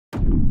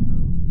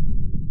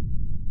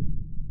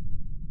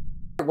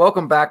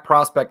Welcome back,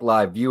 Prospect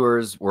Live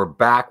viewers. We're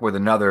back with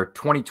another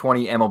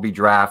 2020 MLB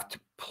Draft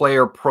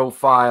player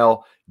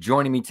profile.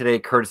 Joining me today,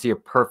 courtesy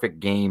of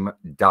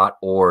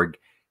perfectgame.org,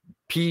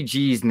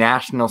 PG's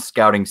National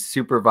Scouting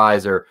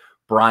Supervisor,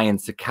 Brian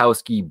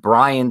Sikowski.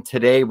 Brian,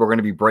 today we're going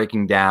to be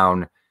breaking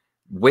down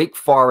Wake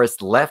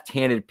Forest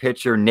left-handed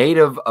pitcher,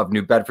 native of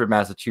New Bedford,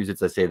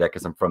 Massachusetts. I say that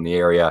because I'm from the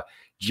area.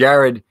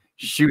 Jared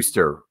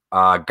Shuster,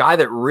 a guy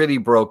that really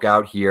broke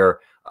out here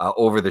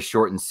over the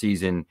shortened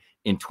season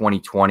in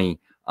 2020.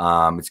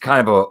 It's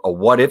kind of a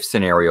what-if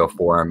scenario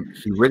for him.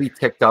 He really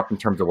ticked up in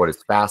terms of what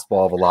his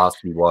fastball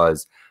velocity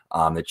was.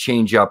 The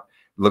changeup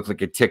looked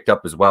like it ticked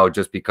up as well,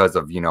 just because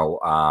of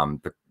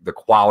the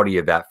quality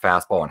of that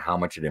fastball and how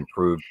much it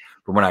improved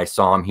from when I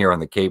saw him here on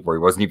the Cape, where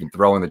he wasn't even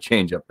throwing the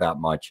changeup that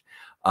much.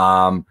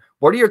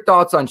 What are your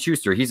thoughts on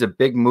Shuster? He's a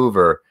big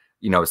mover,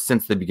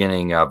 since the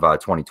beginning of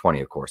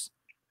 2020, of course.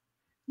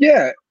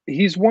 Yeah,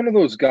 he's one of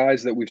those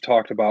guys that we've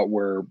talked about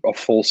where a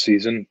full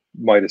season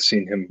might have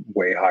seen him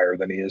way higher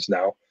than he is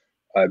now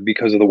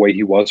because of the way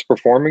he was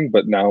performing.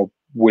 But now,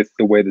 with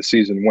the way the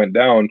season went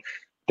down,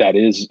 that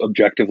is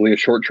objectively a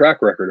short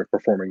track record of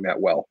performing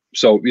that well.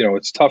 So,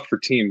 it's tough for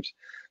teams.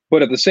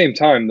 But at the same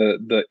time,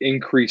 the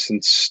increase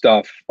in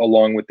stuff,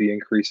 along with the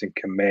increase in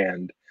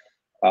command,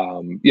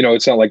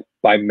 it's not like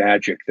by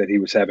magic that he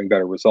was having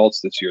better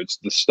results this year.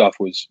 The stuff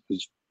was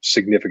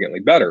significantly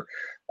better.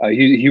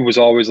 He was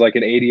always like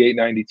an 88,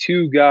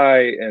 92 guy.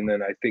 And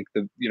then I think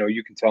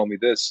you can tell me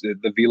this,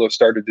 the velo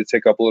started to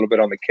tick up a little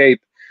bit on the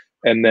Cape.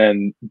 And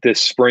then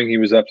this spring he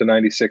was up to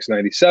 96,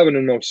 97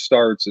 in those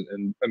starts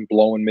and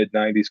blowing mid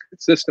 90s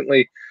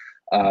consistently.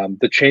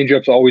 The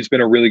changeup's always been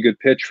a really good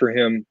pitch for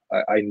him.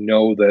 I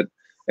know that.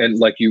 And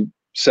like you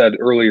said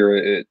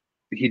earlier,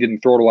 he didn't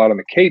throw it a lot on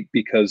the Cape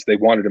because they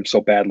wanted him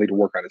so badly to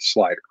work on his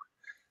slider.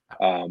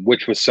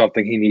 Which was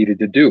something he needed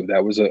to do.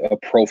 That was a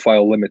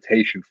profile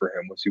limitation for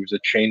him. He was a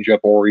changeup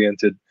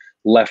oriented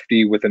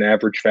lefty with an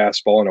average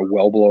fastball and a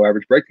well below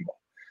average breaking ball.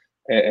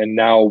 And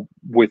now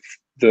with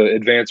the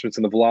advancements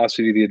in the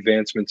velocity, the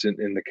advancements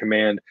in the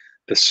command,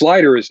 the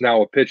slider is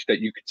now a pitch that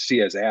you could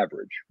see as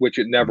average, which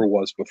it never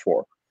was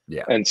before.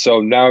 Yeah. And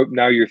so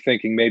now you're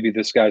thinking maybe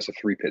this guy's a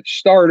 3-pitch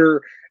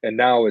starter, and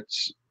now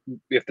it's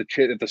if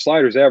the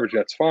slider's average,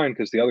 that's fine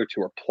because the other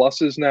two are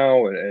pluses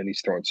now, and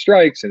he's throwing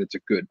strikes, and it's a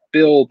good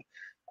build.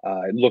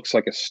 It looks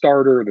like a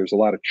starter. There's a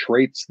lot of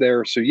traits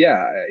there. So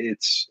yeah,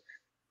 it's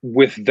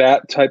with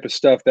that type of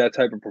stuff, that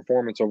type of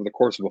performance over the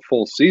course of a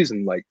full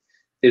season. Like,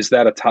 is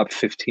that a top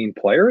 15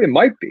 player? It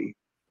might be,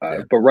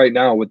 but right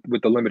now with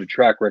the limited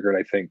track record,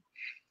 I think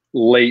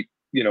late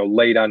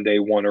on day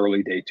one,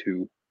 early day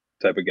two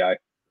type of guy.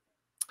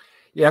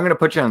 Yeah, I'm going to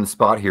put you on the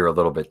spot here a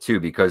little bit too,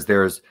 because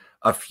there's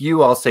a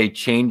few, I'll say,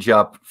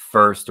 change-up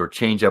first or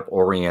change-up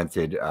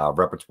oriented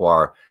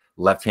repertoire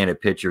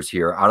left-handed pitchers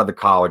here out of the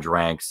college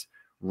ranks,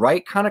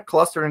 right, kind of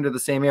clustered into the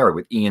same area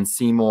with Ian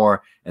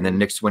Seymour and then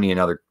Nick Swinney,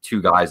 another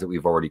two guys that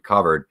we've already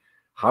covered.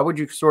 How would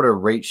you sort of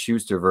rate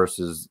Shuster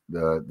versus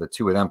the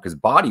two of them? Because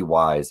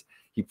body-wise,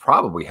 he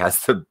probably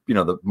has the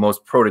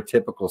most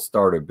prototypical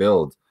starter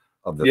build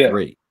of the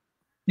three.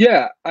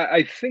 Yeah,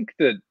 I think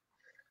that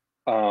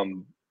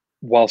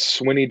while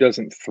Swinney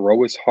doesn't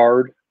throw as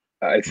hard,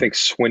 I think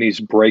Swinney's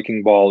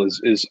breaking ball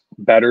is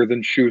better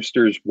than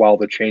Shuster's, while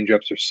the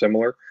changeups are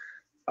similar.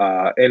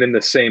 And in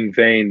the same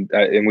vein,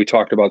 and we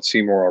talked about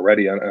Seymour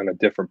already on a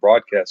different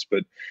broadcast,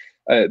 but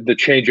the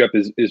changeup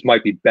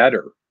might be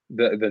better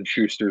than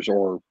Shuster's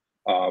or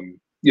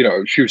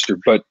Shuster,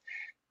 but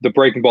the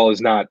breaking ball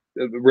is not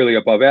really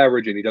above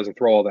average, and he doesn't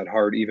throw all that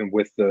hard, even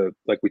with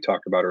like we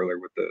talked about earlier,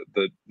 with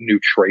the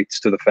new traits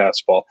to the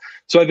fastball.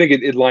 So I think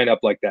it'd line up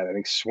like that. I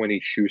think Swinney,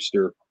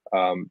 Shuster,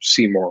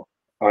 Seymour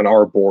on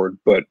our board,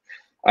 but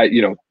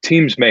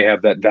teams may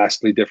have that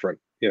vastly different,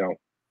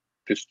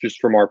 just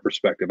from our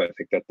perspective. I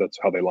think that's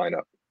how they line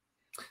up.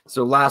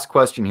 So last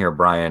question here,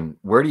 Brian,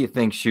 where do you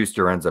think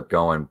Shuster ends up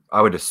going?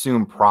 I would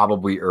assume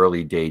probably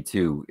early day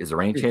two. Is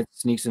there any chance it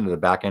sneaks into the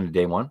back end of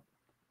day one?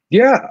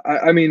 Yeah,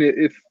 I mean,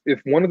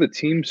 if one of the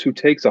teams who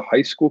takes a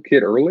high school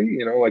kid early,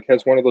 like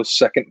has one of those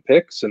second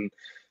picks and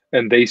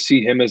they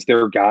see him as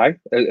their guy,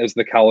 as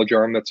the college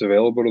arm that's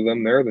available to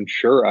them there, then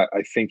sure,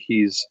 I think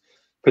he's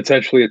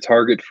potentially a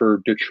target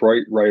for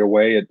Detroit right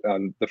away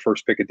on the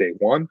first pick of day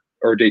one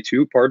or day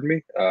two, pardon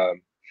me.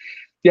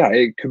 Yeah,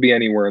 it could be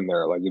anywhere in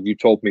there. Like if you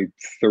told me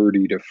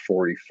 30 to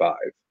 45,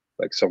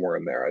 like somewhere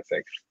in there, I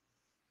think.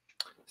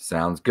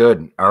 Sounds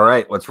good. All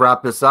right, let's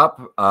wrap this up.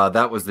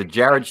 That was the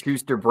Jared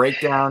Shuster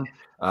breakdown,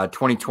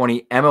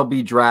 2020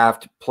 MLB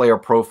Draft player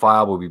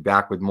profile. We'll be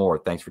back with more.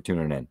 Thanks for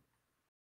tuning in.